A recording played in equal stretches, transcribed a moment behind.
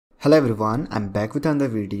Hello everyone, I'm back with another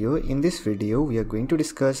video. In this video, we are going to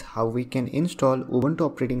discuss how we can install Ubuntu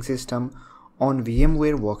operating system on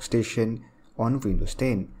VMware Workstation on Windows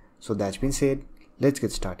 10. So that's been said, let's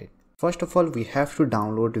get started. First of all, we have to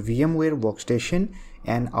download VMware Workstation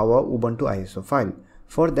and our Ubuntu ISO file.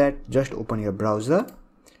 For that, just open your browser.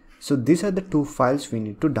 So these are the two files we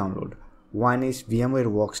need to download. One is VMware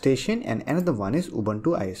Workstation and another one is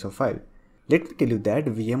Ubuntu ISO file. Let me tell you that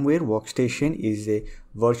VMware Workstation is a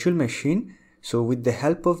virtual machine. So with the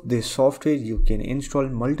help of this software, you can install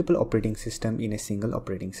multiple operating systems in a single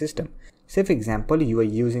operating system. Say for example, you are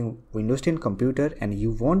using Windows 10 computer and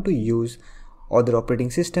you want to use other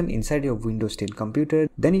operating system inside your Windows 10 computer,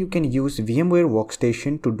 then you can use VMware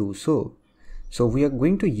Workstation to do so. So we are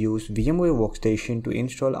going to use VMware Workstation to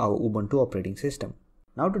install our Ubuntu operating system.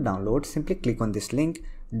 Now to download, simply click on this link.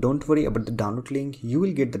 Don't worry about the download link, you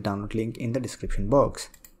will get the download link in the description box.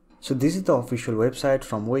 So this is the official website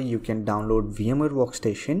from where you can download VMware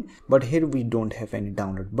Workstation, but here we don't have any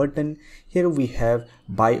download button. Here we have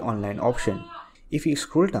buy online option. If you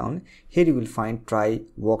scroll down, here you will find try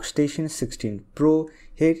Workstation 16 Pro.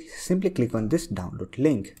 Here simply click on this download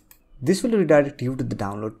link. This will redirect you to the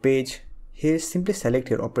download page. Here simply select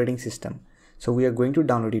your operating system. So we are going to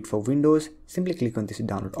download it for Windows. Simply click on this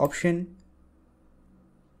download option.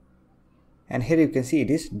 And here you can see it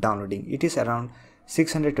is downloading. It is around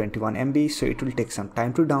 621 MB, so it will take some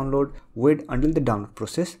time to download. Wait until the download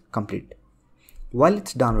process complete. While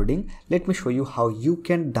it's downloading, let me show you how you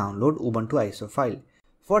can download Ubuntu ISO file.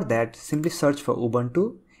 For that, simply search for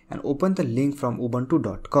Ubuntu and open the link from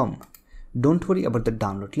ubuntu.com. Don't worry about the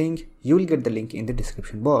download link, you will get the link in the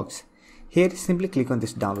description box. Here simply click on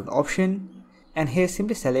this download option and here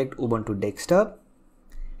simply select Ubuntu desktop,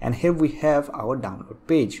 and here we have our download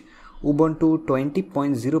page. Ubuntu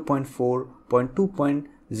 20.0.4.2.0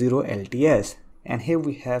 LTS, and here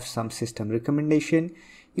we have some system recommendation.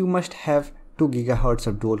 You must have 2 GHz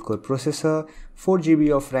of dual core processor, 4 GB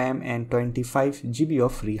of RAM and 25 GB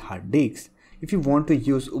of free hard disks. If you want to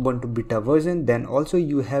use Ubuntu beta version, then also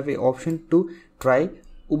you have an option to try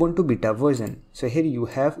Ubuntu beta version. So here you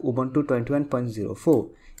have Ubuntu 21.04.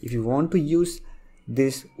 If you want to use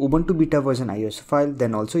this Ubuntu beta version ISO file,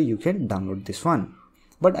 then also you can download this one.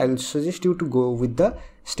 But I will suggest you to go with the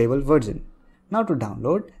stable version. Now to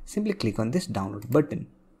download, simply click on this download button.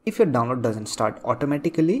 If your download doesn't start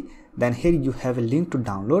automatically, then here you have a link to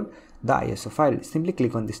download the ISO file. Simply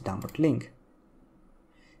click on this download link.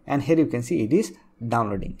 And here you can see it is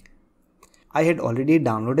downloading. I had already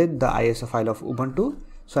downloaded the ISO file of Ubuntu,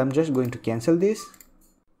 so I'm just going to cancel this.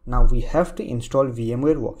 Now we have to install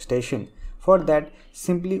VMware Workstation. For that,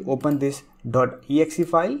 simply open this .exe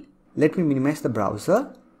file. Let me minimize the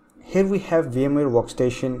browser. Here we have VMware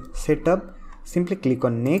Workstation setup. Simply click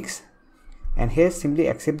on next, and here simply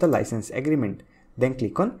accept the license agreement. Then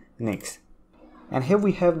click on next. And here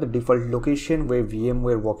we have the default location where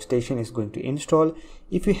VMware Workstation is going to install.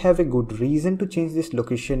 If you have a good reason to change this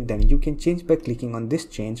location, then you can change by clicking on this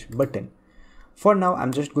change button. For now,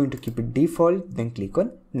 I'm just going to keep it default, then click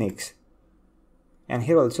on next. And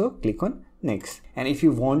here also click on next. And if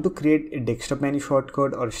you want to create a desktop menu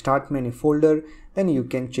shortcut or start menu folder, then you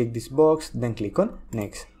can check this box, then click on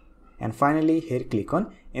next. And finally here click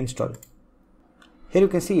on install. Here you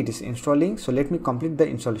can see it is installing, so let me complete the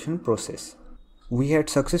installation process. We had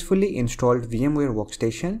successfully installed VMware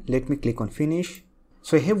Workstation. Let me click on finish.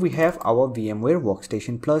 So here we have our VMware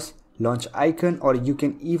Workstation Plus launch icon, or you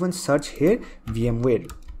can even search here VMware.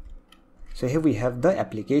 So here we have the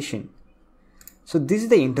application. So this is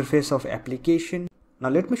the interface of application. Now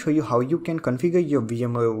let me show you how you can configure your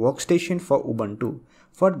VMware Workstation for Ubuntu.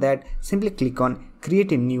 For that, simply click on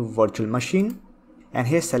create a new virtual machine, and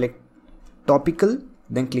here select topical,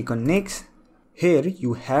 then click on next. Here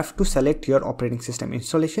you have to select your operating system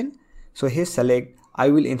installation. So here select I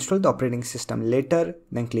will install the operating system later,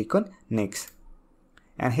 then click on next.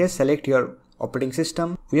 And here select your operating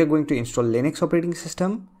system. We are going to install Linux operating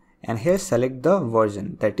system, and here select the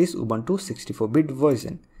version, that is Ubuntu 64-bit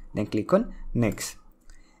version. Then click on next.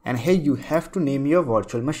 And here you have to name your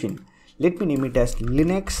virtual machine. Let me name it as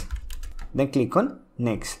Linux. Then click on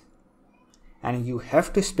next. And you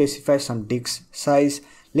have to specify some disk size.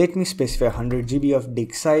 Let me specify 100 GB of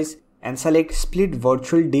disk size and select split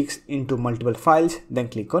virtual disk into multiple files. Then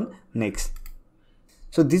click on next.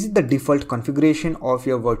 So this is the default configuration of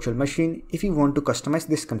your virtual machine. If you want to customize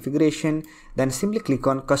this configuration, then simply click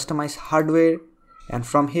on customize hardware, and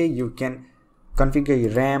from here you can configure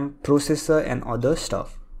your RAM, processor and other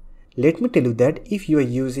stuff. Let me tell you that if you are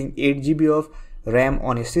using 8 GB of RAM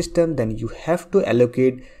on your system, then you have to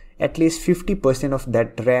allocate at least 50% of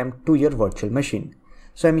that RAM to your virtual machine.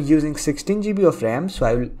 So I'm using 16 GB of RAM, so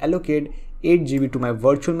I will allocate 8 GB to my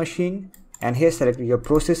virtual machine. And here select your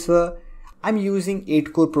processor. I'm using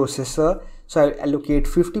 8-core processor, so I will allocate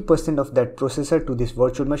 50% of that processor to this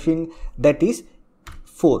virtual machine, that is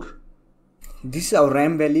 4. This is our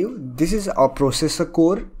RAM value, this is our processor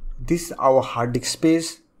core, this is our hard disk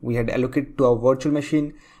space we had allocated to our virtual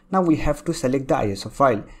machine. Now we have to select the ISO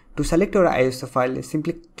file. To select our ISO file,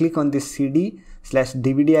 simply click on this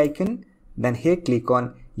CD/DVD icon, then here click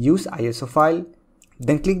on use ISO file,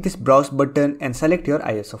 then click this browse button and select your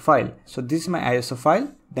ISO file. So this is my ISO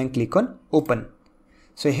file, then click on open.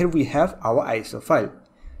 So here we have our ISO file.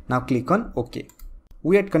 Now click on OK.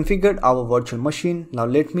 We had configured our virtual machine. Now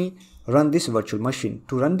let me run this virtual machine.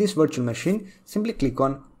 To run this virtual machine, simply click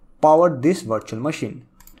on power this virtual machine.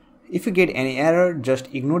 If you get any error, just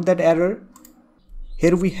ignore that error.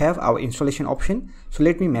 Here we have our installation option. So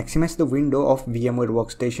let me maximize the window of VMware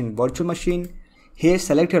Workstation virtual machine. Here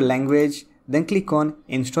select your language, then click on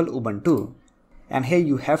install Ubuntu. And here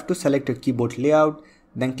you have to select your keyboard layout,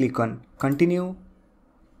 then click on continue.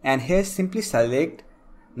 And here simply select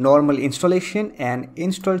normal installation and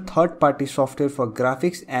install third-party software for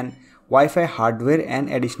graphics and Wi-Fi hardware and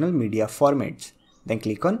additional media formats. Then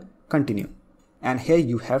click on continue. And here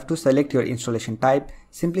you have to select your installation type.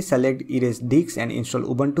 Simply select erase disks and install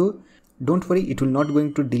Ubuntu. Don't worry, it will not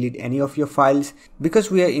going to delete any of your files because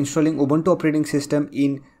we are installing Ubuntu operating system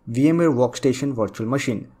in VMware Workstation virtual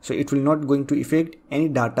machine. So it will not going to affect any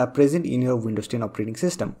data present in your Windows 10 operating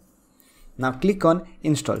system. Now click on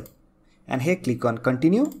install and here click on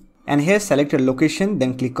continue and here select your location,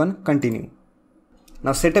 then click on continue.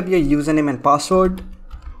 Now set up your username and password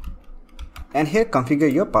and here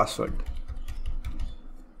configure your password.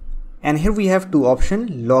 And here we have two options,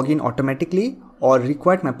 login automatically or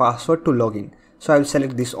require my password to login. So I will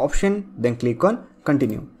select this option, then click on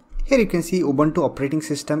continue. Here you can see Ubuntu operating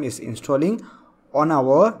system is installing on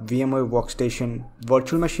our VMware Workstation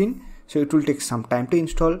virtual machine. So it will take some time to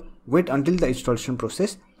install. Wait until the installation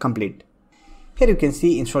process complete. Here you can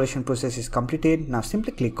see installation process is completed. Now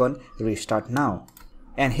simply click on restart now.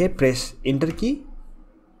 And here press enter key.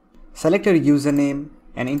 Select your username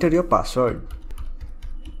and enter your password.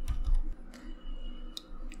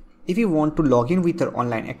 If you want to log in with your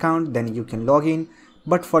online account, then you can log in.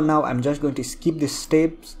 But for now, I'm just going to skip these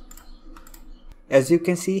steps. As you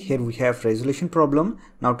can see, here we have resolution problem.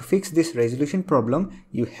 Now to fix this resolution problem,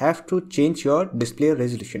 you have to change your display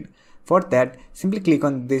resolution. For that, simply click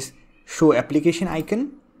on this show application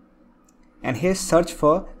icon. And here search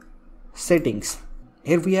for settings.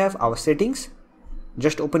 Here we have our settings.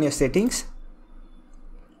 Just open your settings.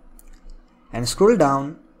 And scroll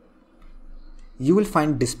down. You will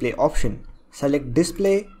find display option. Select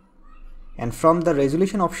display and from the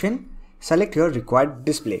resolution option select your required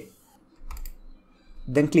display.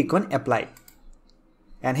 Then click on apply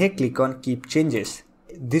and here click on keep changes.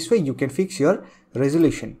 This way you can fix your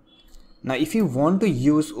resolution. Now if you want to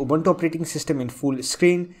use Ubuntu operating system in full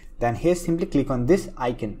screen, then here simply click on this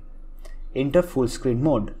icon, enter full screen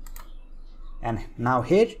mode, and now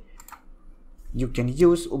here you can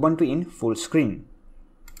use Ubuntu in full screen.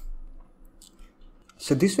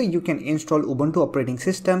 So this way you can install Ubuntu operating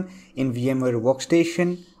system in VMware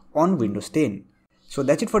Workstation on Windows 10. So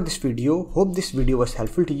that's it for this video. Hope this video was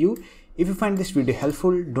helpful to you. If you find this video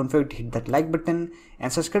helpful, don't forget to hit that like button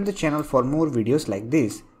and subscribe the channel for more videos like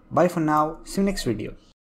this. Bye for now. See you next video.